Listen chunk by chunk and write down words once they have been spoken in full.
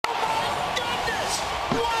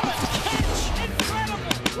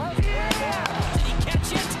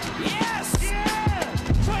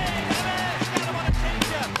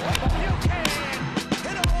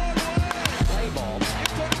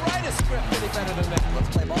better than that. Let's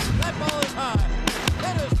play ball. That ball is high.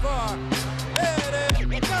 It is far. It is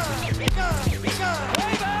gone.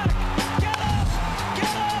 Way back. Get up.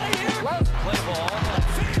 Get out of here. Let's play ball.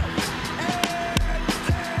 Field. And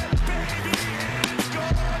that baby is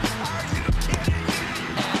gone. Are you kidding me?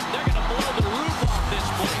 And they're going to blow the roof off this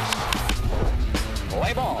place.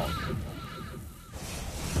 Play ball.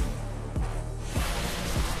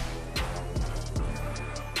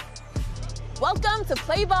 Welcome to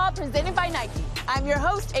Play Ball presented by Nike. I'm your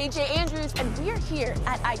host, AJ Andrews, and we are here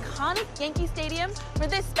at iconic Yankee Stadium for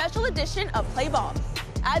this special edition of Play Ball.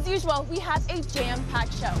 As usual, we have a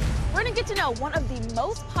jam-packed show. We're going to get to know one of the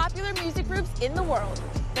most popular music groups in the world,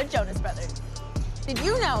 the Jonas Brothers. Did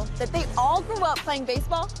you know that they all grew up playing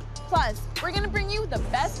baseball? Plus, we're going to bring you the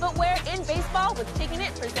best footwear in baseball with Kicking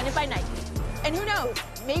It presented by Nike. And who knows,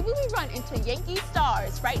 maybe we run into Yankee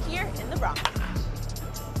stars right here in the Bronx.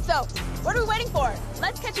 So, what are we waiting for?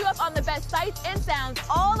 Let's catch you up on the best sights and sounds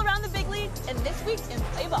all around the big leagues and this week in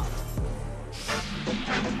Play Ball.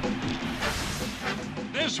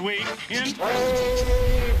 This week in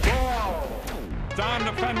Play Ball. Down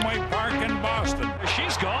to Fenway Park in Boston.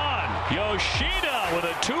 She's gone. Yoshida with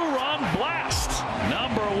a two-run blast.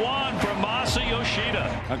 Number one for Masa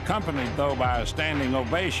Yoshida. Accompanied, though, by a standing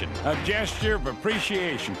ovation. A gesture of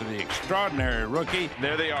appreciation to the extraordinary rookie.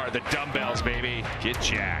 There they are, the dumbbells, baby. Get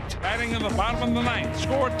jacked. Batting in the bottom of the ninth.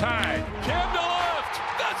 Score tied. Kim to left.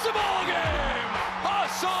 That's the ball game.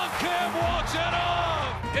 Hassan Kim walks it off.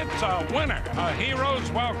 It's a winner. A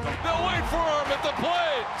hero's welcome. They'll wait for him at the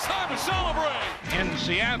plate. It's time to celebrate. In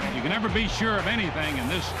Seattle, you can never be sure of anything in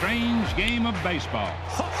this strange game of baseball.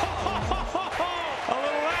 A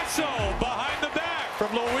little lasso behind the back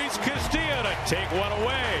from Luis Castillo to take one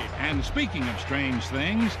away. And speaking of strange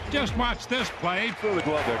things, just watch this play. Through the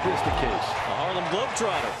glove there, just in case. A Harlem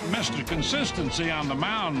Globetrotter. Mr. Consistency on the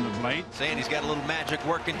mound of late. Saying he's got a little magic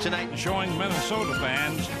working tonight. Showing Minnesota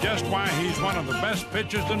fans just why he's one of the best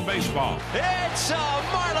pitchers in baseball. It's a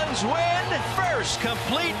Marlins win. First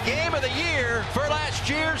complete game of the year for last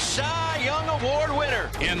year's Cy Young Award winner.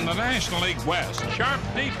 In the National League West, sharp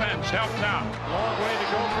defense helped out. Long way to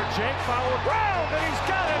go for Jake. Foul ground, and he's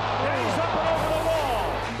got it. And he's up and over the wall.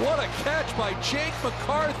 What a catch by Jake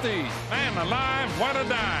McCarthy. Man alive, what a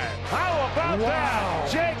dive. How about that?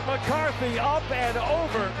 Jake McCarthy up and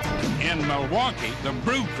over. In Milwaukee, the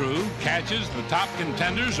Brew Crew catches the top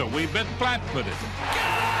contenders a wee bit flat-footed.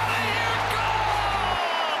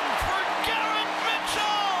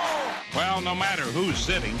 Well, no matter who's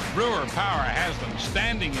sitting, Brewer Power has them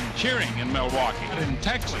standing and cheering in Milwaukee. In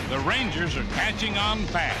Texas, the Rangers are catching on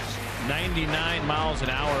fast. 99 miles an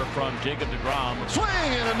hour from Jacob deGrom. Swing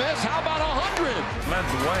and a miss. How about 100? Led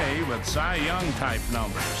the way with Cy Young-type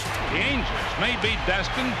numbers. The Angels may be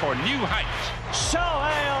destined for new heights.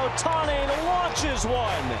 Shohei Ohtani launches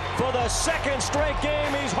one. For the second straight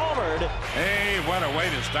game, he's homered. Hey, what a way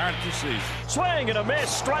to start the season. Swing and a miss,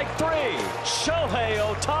 strike three. Shohei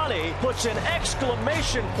Ohtani puts an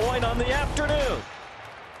exclamation point on the afternoon.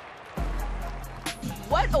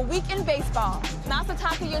 What a week in baseball.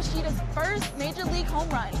 Masataka Yoshida's first Major League home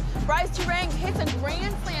run. Bryce Turang hits a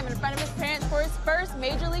grand slam in front of his parents for his first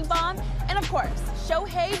Major League bomb. And of course,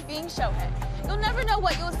 Shohei being Shohei. You'll never know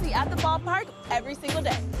what you'll see at the ballpark every single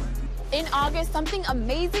day. In August, something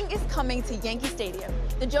amazing is coming to Yankee Stadium.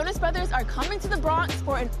 The Jonas Brothers are coming to the Bronx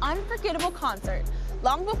for an unforgettable concert.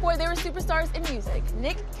 Long before they were superstars in music,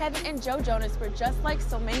 Nick, Kevin, and Joe Jonas were just like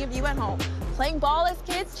so many of you at home, playing ball as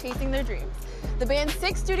kids, chasing their dreams. The band's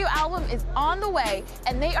 6th studio album is on the way,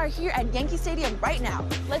 and they are here at Yankee Stadium right now.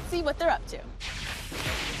 Let's see what they're up to.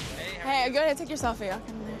 Hey, go ahead, take your selfie.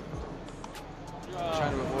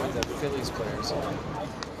 Trying to avoid the Phillies players.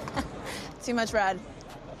 Too much red.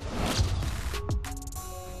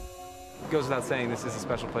 It goes without saying, this is a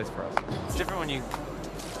special place for us. It's different when you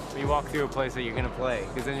walk through a place that you're gonna play,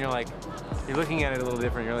 because then you're looking at it a little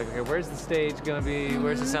different. You're like, okay, where's the stage gonna be?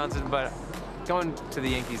 Where's the sound system? But going to the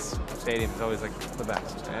Yankees Stadium is always like the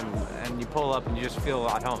best, and you pull up and you just feel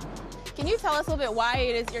at home. Can you tell us a little bit why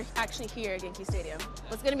it is you're actually here at Yankee Stadium?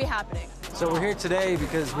 What's going to be happening? So we're here today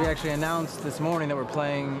because we actually announced this morning that we're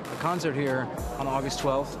playing a concert here on August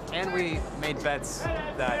 12th. And we made bets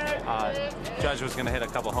that Judge was gonna hit a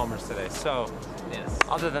couple homers today. So,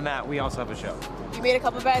 other than that, we also have a show. You made a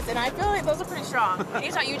couple bets, and I feel like those are pretty strong.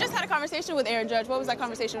 You just had a conversation with Aaron Judge. What was that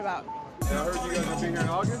conversation about? Yeah, I heard you guys will be here in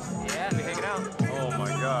August? Yeah, we're hanging out. Oh my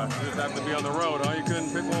gosh, you just happened to be on the road, huh? You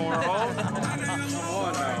couldn't pick one more home? Come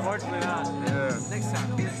on now. Unfortunately not. Yeah. Next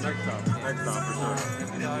time. Next time for sure.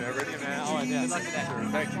 Yeah, ready, man. Oh, yeah. Good luck today.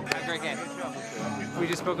 Thank you. Have a great game. We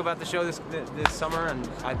just spoke about the show this summer, and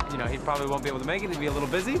he probably won't be able to make it. He'll be a little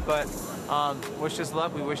busy, but Wished us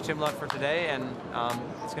luck. We wished him luck for today, and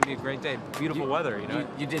it's going to be a great day. Beautiful weather, you know.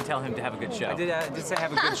 You did tell him to have a good show. I did say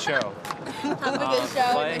have a good show. Have a good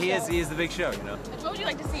show. But he is the big show, you know. What would you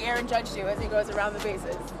like to see Aaron Judge do as he goes around the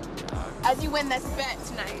bases? As you win this bet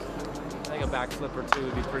tonight. I think a backflip or two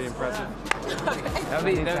would be pretty impressive. Okay. That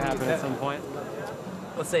needs to happen at some point.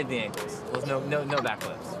 Let's save the ankles. No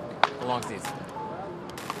backflips. A long season.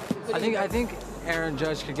 I think Aaron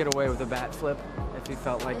Judge could get away with a bat flip if he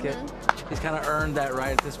felt like it. He's kind of earned that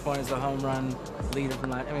right at this point as a home run leader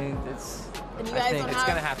from that. I mean, it's. And you I guys think don't it's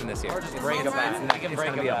going to have happen this year. Just It's break a gonna bat. be- It's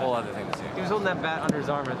going to be a whole other thing this year. He was holding that bat under his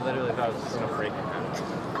arm and literally thought it was just going to break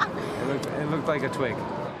it. It looked like a twig.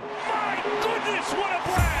 My goodness, what a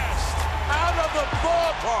blast! Out of the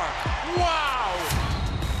ballpark. Wow.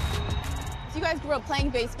 So you guys grew up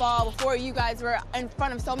playing baseball before you guys were in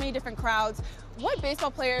front of so many different crowds. What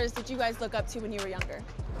baseball players did you guys look up to when you were younger?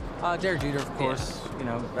 Derek Jeter, of course. You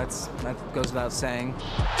know, that goes without saying.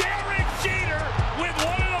 Derek Jeter with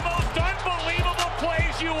one of the most unbelievable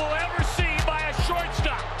plays you will ever see by a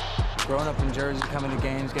shortstop. Growing up in Jersey, coming to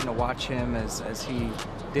games, getting to watch him as he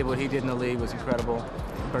did what he did in the league was incredible.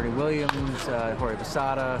 Bertie Williams, Jorge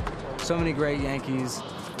Posada, so many great Yankees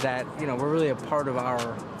that, you know, were really a part of our,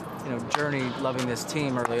 you know, journey loving this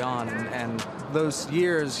team early on. And those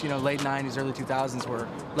years, you know, late 90s, early 2000s were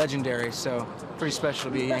legendary, so pretty special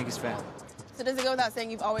to be a Yankees fan. So does it go without saying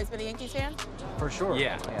you've always been a Yankees fan? For sure.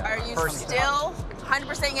 Yeah. Are you still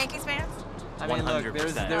 100% Yankees fans? I mean, look, there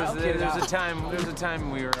was 100%. a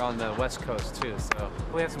time we were on the West Coast too, so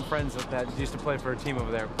we have some friends that used to play for a team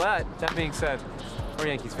over there. But that being said, we're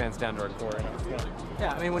Yankees fans down to our core.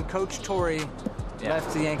 Yeah, I mean, when Coach Torre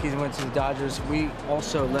left the Yankees and went to the Dodgers, we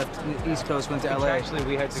also left the East Coast, went to LA. Actually,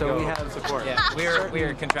 we had to go we have support. Yeah, we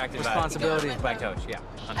are contracted responsibility by coach. Yeah.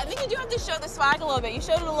 I think you do have to show the swag a little bit. You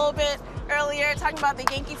showed it a little bit earlier, talking about the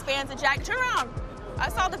Yankees fans and Jack. Turn around. I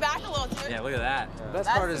saw the back a little too. Yeah, look at that. The best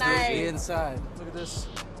That's part is nice. the inside. Look at this.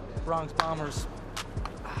 Bronx Bombers.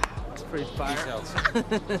 It's pretty fire.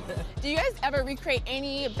 Do you guys ever recreate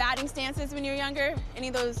any batting stances when you were younger? Any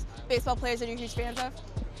of those baseball players that you're huge fans of?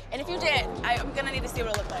 And if you did, I'm gonna need to see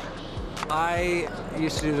what it looked like. I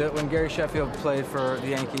used to do that when Gary Sheffield played for the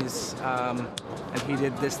Yankees, and he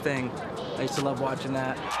did this thing. I used to love watching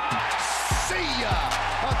that. See ya!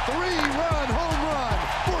 A 3-run home run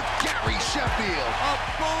for Gary Sheffield. A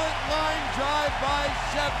bullet line drive by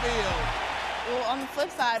Sheffield. Well, on the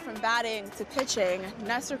flip side, from batting to pitching,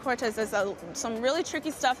 Nestor Cortez does some really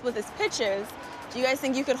tricky stuff with his pitches. Do you guys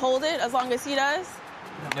think you could hold it as long as he does?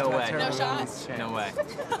 No way. No shots? No way.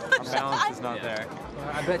 Our balance is not there.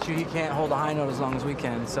 I bet you he can't hold a high note as long as we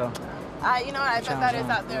can, so. You know what, I bet that is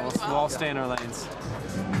out there as We'll well. all stay in our lanes.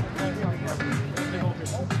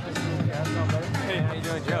 Hey, how you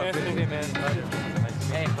doing, Joe? Good to see you, man.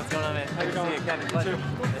 Hey, what's going on, man? How you doing? Kevin, pleasure.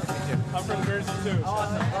 Nice to meet you. I'm from Jersey too.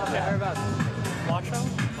 Yeah, whereabouts?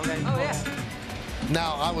 Washoe? Okay. Oh, yeah.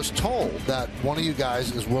 Now, I was told that one of you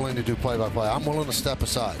guys is willing to do play-by-play. I'm willing to step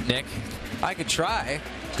aside. Nick, I could try.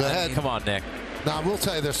 Go ahead. Come on, Nick. Now, I will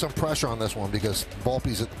tell you there's some pressure on this one because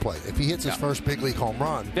Volpe's at the plate. If he hits his first big league home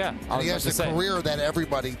run, and he has the career that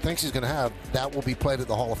everybody thinks he's going to have, that will be played at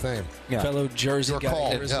the Hall of Fame. Yeah. Fellow Jersey Your guy.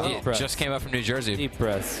 call. here as well. He just came up from New Jersey. Deep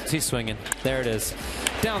breaths. He's swinging. There it is.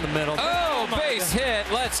 Down the middle. Oh, base hit.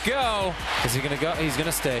 Let's go. Is he going to go? He's going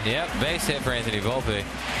to stay. Yep, base hit for Anthony Volpe.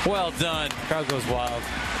 Well done. Crowd goes wild.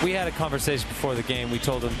 We had a conversation before the game. We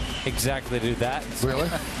told him exactly to do that. Really?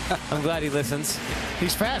 I'm glad he listens.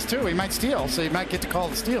 He's fast, too. He might steal, so he might get to call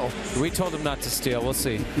the steal. We told him not to steal. We'll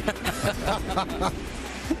see.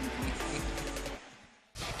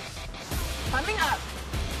 Coming up,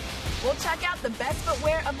 we'll check out the best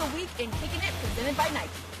footwear of the week in Kicking It, presented by Nike.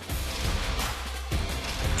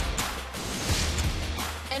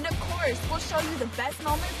 And of course, we'll show you the best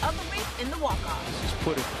moments of the week in the walk-off. Just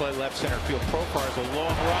put in play left center field. Profar's a long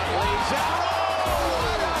run. Lays it. Oh,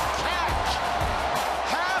 what a catch!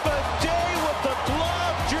 Have a day with the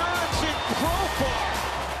glove, Jurickson Profar.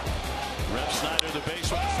 Rep Snyder, the base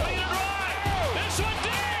one. Swing and drive. This one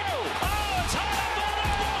deep. Oh, it's high up on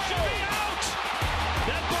that ball. Should be out.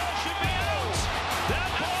 That ball should be out. That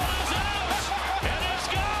ball is out. It is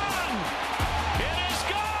gone. It is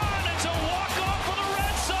gone. It's a walk-off for the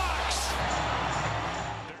Red Sox.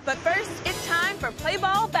 But first, it's time for Play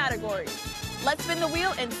Ball categories. Let's spin the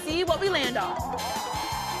wheel and see what we land on.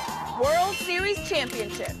 World Series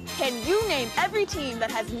Championship. Can you name every team that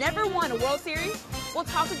has never won a World Series? We'll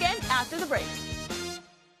talk again after the break.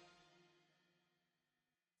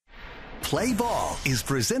 Play Ball is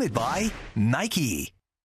presented by Nike.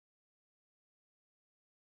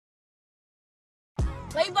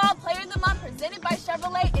 Play Ball Player of the Month, presented by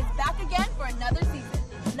Chevrolet, is back again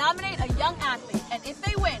young athlete, and if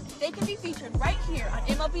they win, they can be featured right here on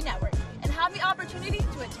MLB Network and have the opportunity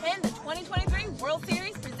to attend the 2023 World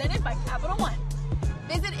Series presented by Capital One.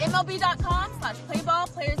 Visit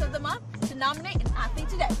MLB.com/playball Players of the Month to nominate an athlete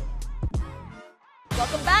today.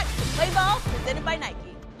 Welcome back to Play Ball, presented by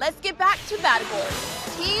Nike. Let's get back to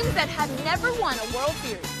categories. Teams that have never won a World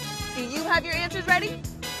Series. Do you have your answers ready?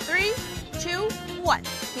 3, 2, 1.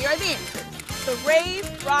 Here are the answers. The Rays,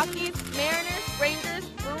 Rockies, Mariners, Rangers,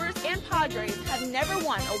 Brewers, and Padres have never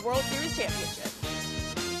won a World Series championship.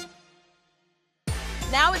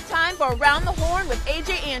 Now it's time for Around the Horn with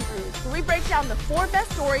AJ Andrews, where we break down the 4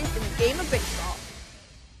 best stories in the game of baseball.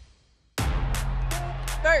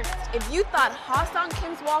 First, if you thought Ha-Sung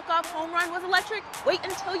Kim's walk-off home run was electric, wait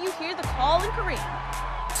until you hear the call in Korean.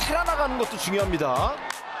 살아나가는 것도 중요합니다.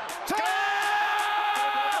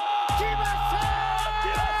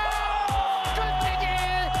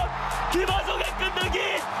 김하성의 끝내기!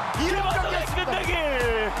 김하성의 끝내기!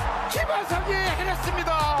 김하성이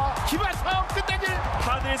해냈습니다. 김하성 끝내기!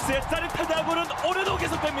 하늘스의 짜릿한 야구는 오늘도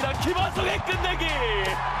계속됩니다. 김하성의 끝내기!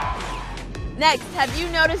 Next, have you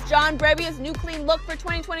noticed John Brebbia's new clean look for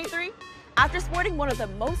 2023? After sporting one of the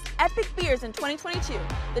most epic beards in 2022,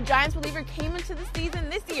 the Giants reliever came into the season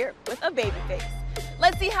this year with a baby face.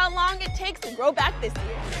 Let's see how long it takes to grow back this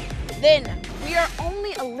year. Then, we are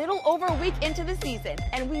only a little over a week into the season,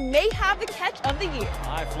 and we may have the catch of the year.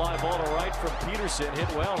 High fly ball to right from Peterson, hit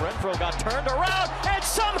well. Renfroe got turned around and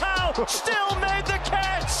somehow still made the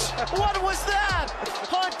catch. What was that?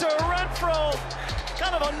 Hunter Renfroe,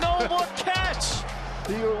 kind of a no-look catch.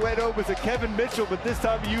 He went over to Kevin Mitchell, but this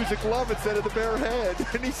time he used a glove instead of the bare hand.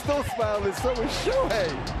 And he's still smiling, so is Shohei.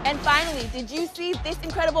 And finally, did you see this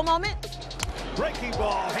incredible moment? Breaking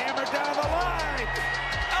ball, hammered down the line.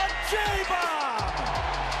 A J-bomb!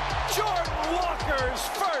 Jordan Walker's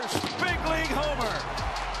first big league homer.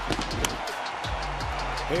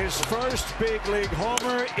 His first big league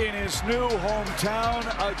homer in his new hometown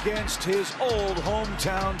against his old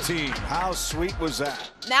hometown team. How sweet was that?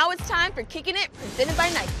 Now it's time for Kicking It, presented by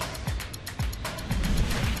Nike.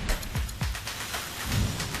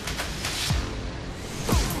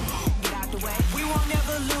 Get out the way. We won't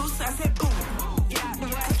never lose. I said, boom. Get out the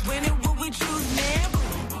way. Winning what we choose, man.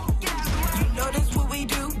 Get out the way. You know that's what we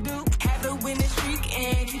do. Have a winning streak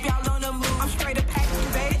and keep y'all on the move. I'm straight up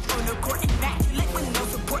activated on the court, immaculate with no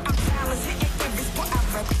support. I'm talented in every sport. I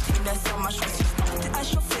represent that's so much respect. I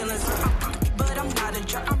show feelings, but I'm not a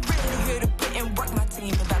jerk. I'm really here to put in work. My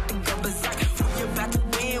team about to go berserk. You're about to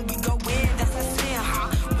win, we go win. That's a sin, huh?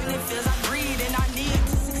 When it feels I breathe and I need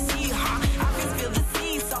to succeed, huh? I can feel the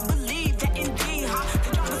seeds, so believe that indeed, huh? The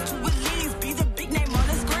job is to at least be the big name on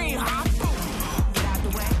the screen, huh? Boom. Get out the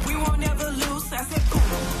way. We won't never lose. I said, boom.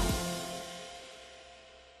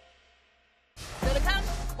 So to come,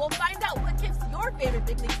 we'll find out what gifts your favorite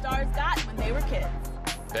big league stars got when they were kids.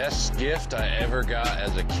 Best gift I ever got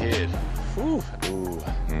as a kid. Ooh.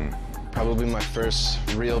 Probably my first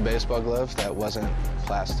real baseball glove that wasn't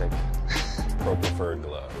plastic. Pro preferred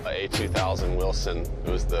glove. A2000 Wilson. It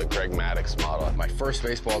was the Greg Maddux model. My first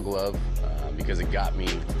baseball glove because it got me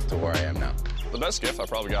to where I am now. The best gift I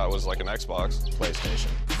probably got was like an Xbox.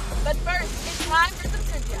 PlayStation. But first, it's time for some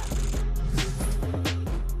trivia.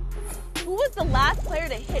 Who was the last player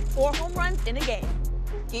to hit 4 home runs in a game?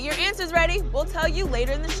 Get your answers ready. We'll tell you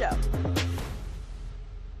later in the show.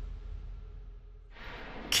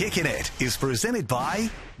 Kicking It is presented by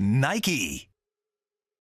Nike.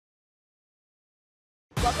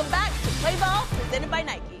 Welcome back to Play Ball, presented by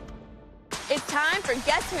Nike. It's time for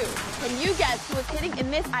Guess Who. Can you guess who was hitting in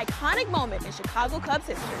this iconic moment in Chicago Cubs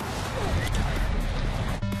history?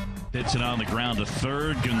 Hits it on the ground to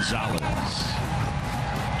third, Gonzalez.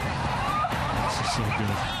 This is so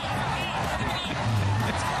good.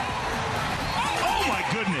 Oh my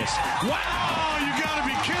goodness! Wow, you gotta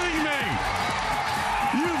be kidding me!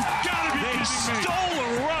 You've gotta be kidding me! They stole a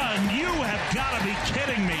run! You have gotta be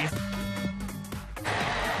kidding me!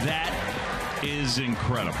 That is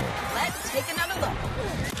incredible. Let's take another look.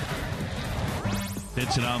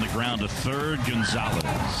 Hits it on the ground to third, Gonzalez.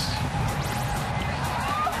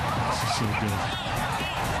 This is so good.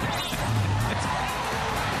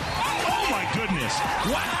 Oh my goodness!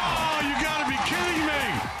 Wow, you gotta be kidding me!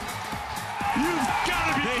 You've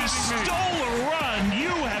gotta be kidding me! They stole a run!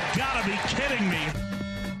 You have gotta be kidding me!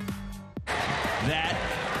 That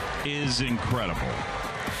is incredible.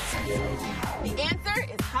 The answer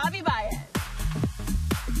is Javi Baez.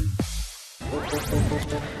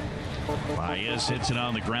 Baez hits it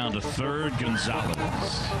on the ground to third, Gonzalez.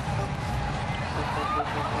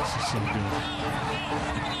 This is so good.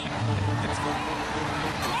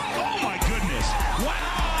 Oh my goodness!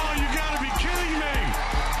 Wow, you gotta be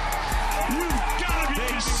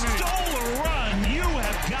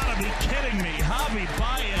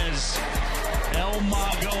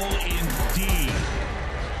mogul indeed.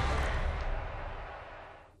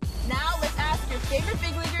 Now let's ask your favorite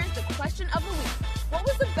big leaguers the question of the week. What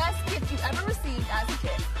was the best gift you ever received as a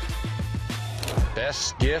kid?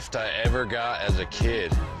 Best gift I ever got as a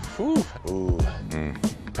kid. Ooh.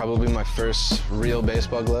 Probably my first real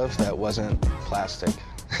baseball glove that wasn't plastic.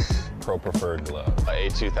 Pro Preferred glove.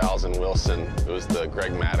 A2000 Wilson. It was the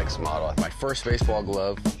Greg Maddox model. My first baseball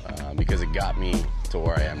glove because it got me to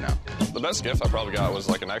where I am now. The best gift I probably got was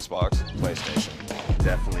like an Xbox. PlayStation.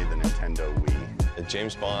 Definitely the Nintendo Wii. The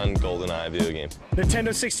James Bond GoldenEye video game.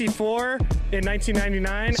 Nintendo 64 in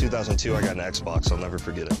 1999. 2002, I got an Xbox. I'll never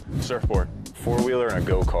forget it. Surfboard. Four-wheeler and a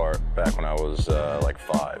go-kart back when I was like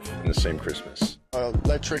 5 in the same Christmas.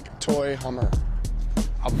 Electric toy Hummer.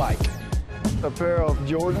 A bike. A pair of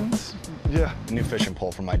Jordans. Yeah. New fishing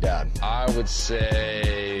pole from my dad. I would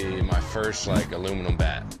say my first aluminum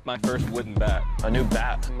bat. My first wooden bat. A new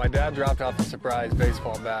bat. My dad dropped off a surprise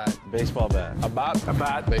baseball bat. Baseball bat. A bat? A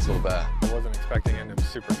bat. Baseball bat. I wasn't expecting it. It was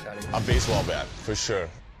super exciting. A baseball bat, for sure.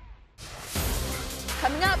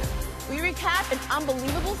 Coming up, we recap an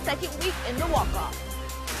unbelievable second week in the walk-off.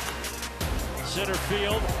 Center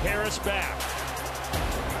field, Harris back.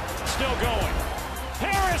 Still going.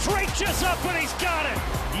 Harris reaches up and he's got it.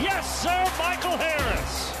 Yes, sir, Michael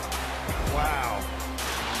Harris. Wow.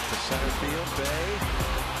 The center field, Bay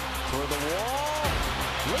toward the wall,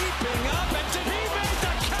 leaping up, and did he make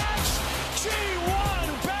the catch? G1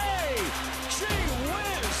 Bay. Gee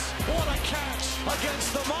whiz. What a catch against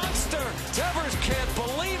the monster. Devers can't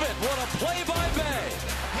believe it. What a play by Bay.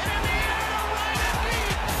 Hit in the air to right and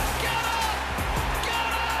deep. Get up. Get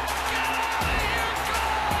up. Get out of here.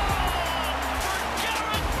 Gone for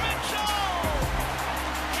Garrett Mitchell.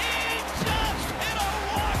 He just hit a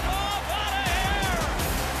walk-off out of here.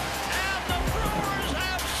 And the Brewers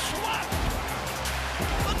have swept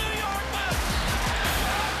the New York Mets.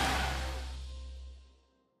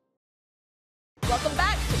 Welcome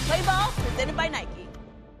back to Play Ball, presented by Nike.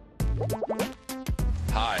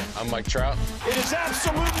 Hi, I'm Mike Trout. It is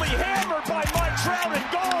absolutely hammered by Mike Trout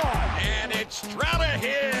and gone. And it's Trout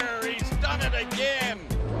here. He's done it again.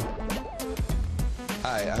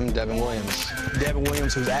 Hi, I'm Devin Williams. Devin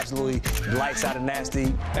Williams, who's absolutely lights out of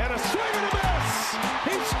nasty. And a swing and a miss.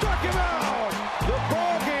 He struck him out. The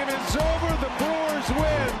ball game is over. The Brewers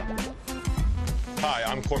win. Hi,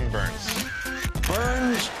 I'm Corbin Burns.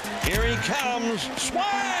 Burns, here he comes. Swing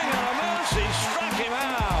and a miss. He struck him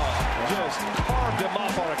out. Just carved him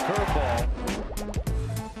up on a curveball.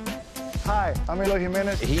 Hi, I'm Eloy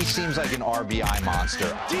Jimenez. He seems like an RBI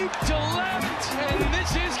monster. Deep to left, and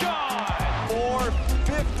this is gone.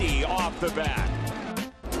 450 off the bat.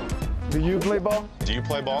 Do you play ball? Do you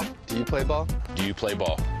play ball? Do you play ball? Do you play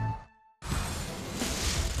ball?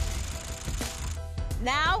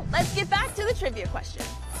 Now, let's get back to the trivia question.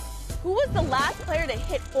 Who was the last player to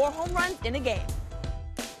hit 4 home runs in a game?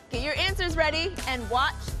 Get your answers ready and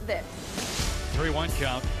watch this. 3-1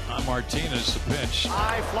 count on Martinez, the pitch.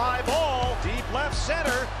 High fly ball, deep left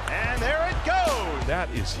center, and there it goes. That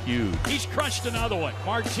is huge. He's crunched another one.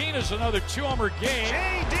 Martinez, another 2-homer game.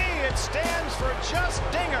 JD, it stands for just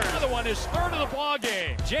dingers. Another one, his third of the ball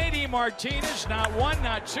game. JD Martinez, not 1,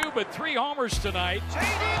 not 2, but 3 homers tonight.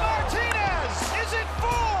 JD Martinez, is it 4?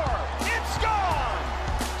 It's gone.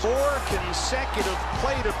 4 consecutive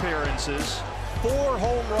plate appearances, 4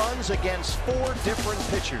 home runs against 4 different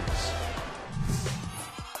pitchers.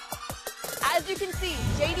 As you can see,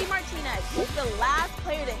 JD Martinez was the last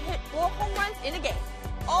player to hit 4 home runs in a game,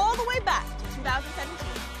 all the way back to 2017.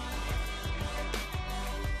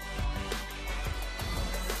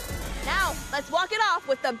 Now, let's walk it off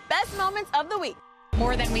with the best moments of the week.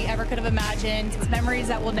 More than we ever could have imagined. It's memories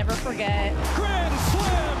that we'll never forget. Grand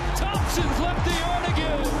slam! Thompson's left the yard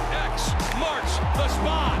again. X marks the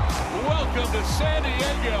spot. Welcome to San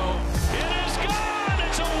Diego. It is gone.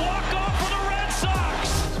 It's a walk-off for the Red Sox.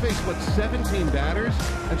 Faced, 17 batters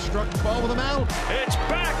and struck 12 of them out. It's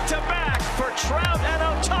back-to-back for Trout and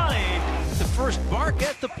Ohtani. The first bark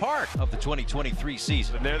at the park of the 2023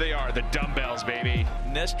 season. And there they are, the dumbbells, baby.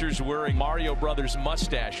 Nestor's wearing Mario Brothers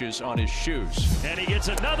mustaches on his shoes. And he gets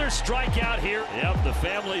another strikeout here. Yep, the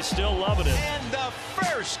family's still loving it. And the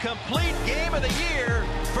first complete game of the year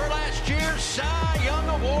for last year's Cy Young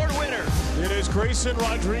Award winner. It is Grayson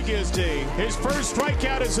Rodriguez Day. His first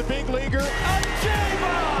strikeout as a big leaguer. A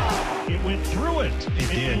J-Ball! It went through it.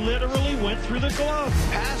 It literally went through the glove.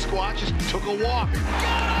 Pasquale just took a walk.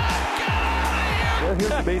 Well, here's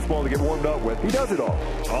the baseball to get warmed up with. He does it all.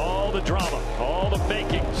 All the drama, all the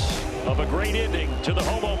makings of a great ending to the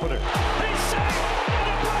home opener.